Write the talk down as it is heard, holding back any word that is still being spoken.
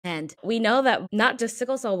And we know that not just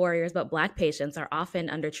sickle cell warriors, but Black patients are often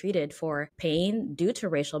undertreated for pain due to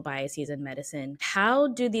racial biases in medicine. How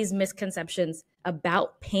do these misconceptions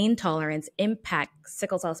about pain tolerance impact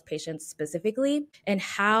sickle cell patients specifically? And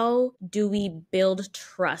how do we build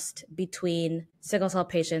trust between sickle cell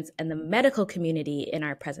patients and the medical community in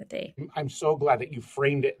our present day? I'm so glad that you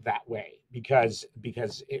framed it that way because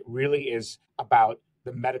it really is about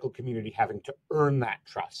the medical community having to earn that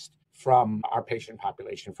trust from our patient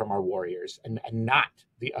population, from our warriors, and not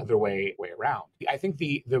the other way around. I think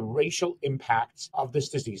the racial impacts of this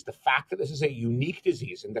disease, the fact that this is a unique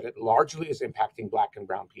disease and that it largely is impacting Black and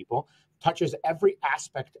brown people, touches every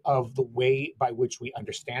aspect of the way by which we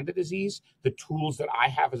understand the disease, the tools that I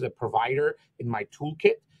have as a provider in my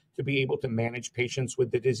toolkit to be able to manage patients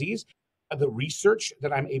with the disease, the research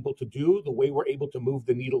that I'm able to do, the way we're able to move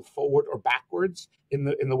the needle forward or backwards in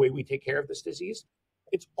the way we take care of this disease.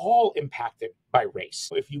 It's all impacted by race.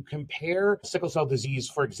 If you compare sickle cell disease,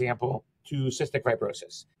 for example, to cystic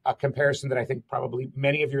fibrosis, a comparison that I think probably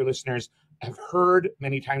many of your listeners have heard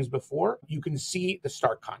many times before, you can see the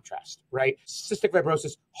stark contrast, right? Cystic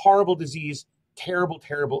fibrosis, horrible disease, terrible,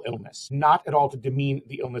 terrible illness, not at all to demean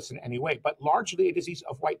the illness in any way, but largely a disease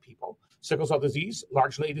of white people. Sickle cell disease,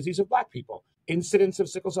 largely a disease of Black people. Incidence of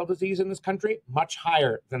sickle cell disease in this country, much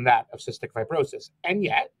higher than that of cystic fibrosis. And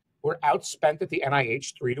yet, we're outspent at the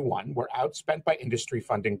NIH 3-1. We're outspent by industry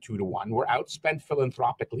funding 2-1. We're outspent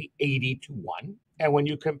philanthropically 80-1. And when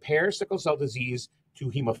you compare sickle cell disease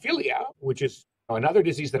to hemophilia, which is another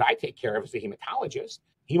disease that I take care of as a hematologist,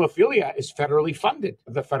 hemophilia is federally funded.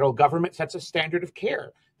 The federal government sets a standard of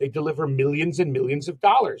care. They deliver millions and millions of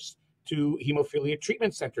dollars to hemophilia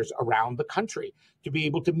treatment centers around the country to be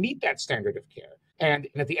able to meet that standard of care. And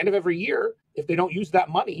at the end of every year, if they don't use that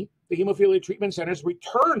money, the hemophilia treatment centers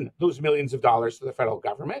return those millions of dollars to the federal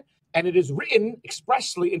government. And it is written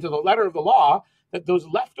expressly into the letter of the law that those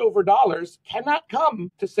leftover dollars cannot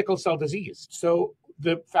come to sickle cell disease. So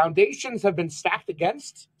the foundations have been stacked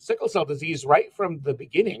against sickle cell disease right from the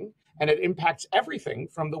beginning, and it impacts everything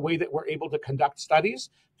from the way that we're able to conduct studies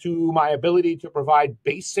to my ability to provide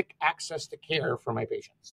basic access to care for my patients.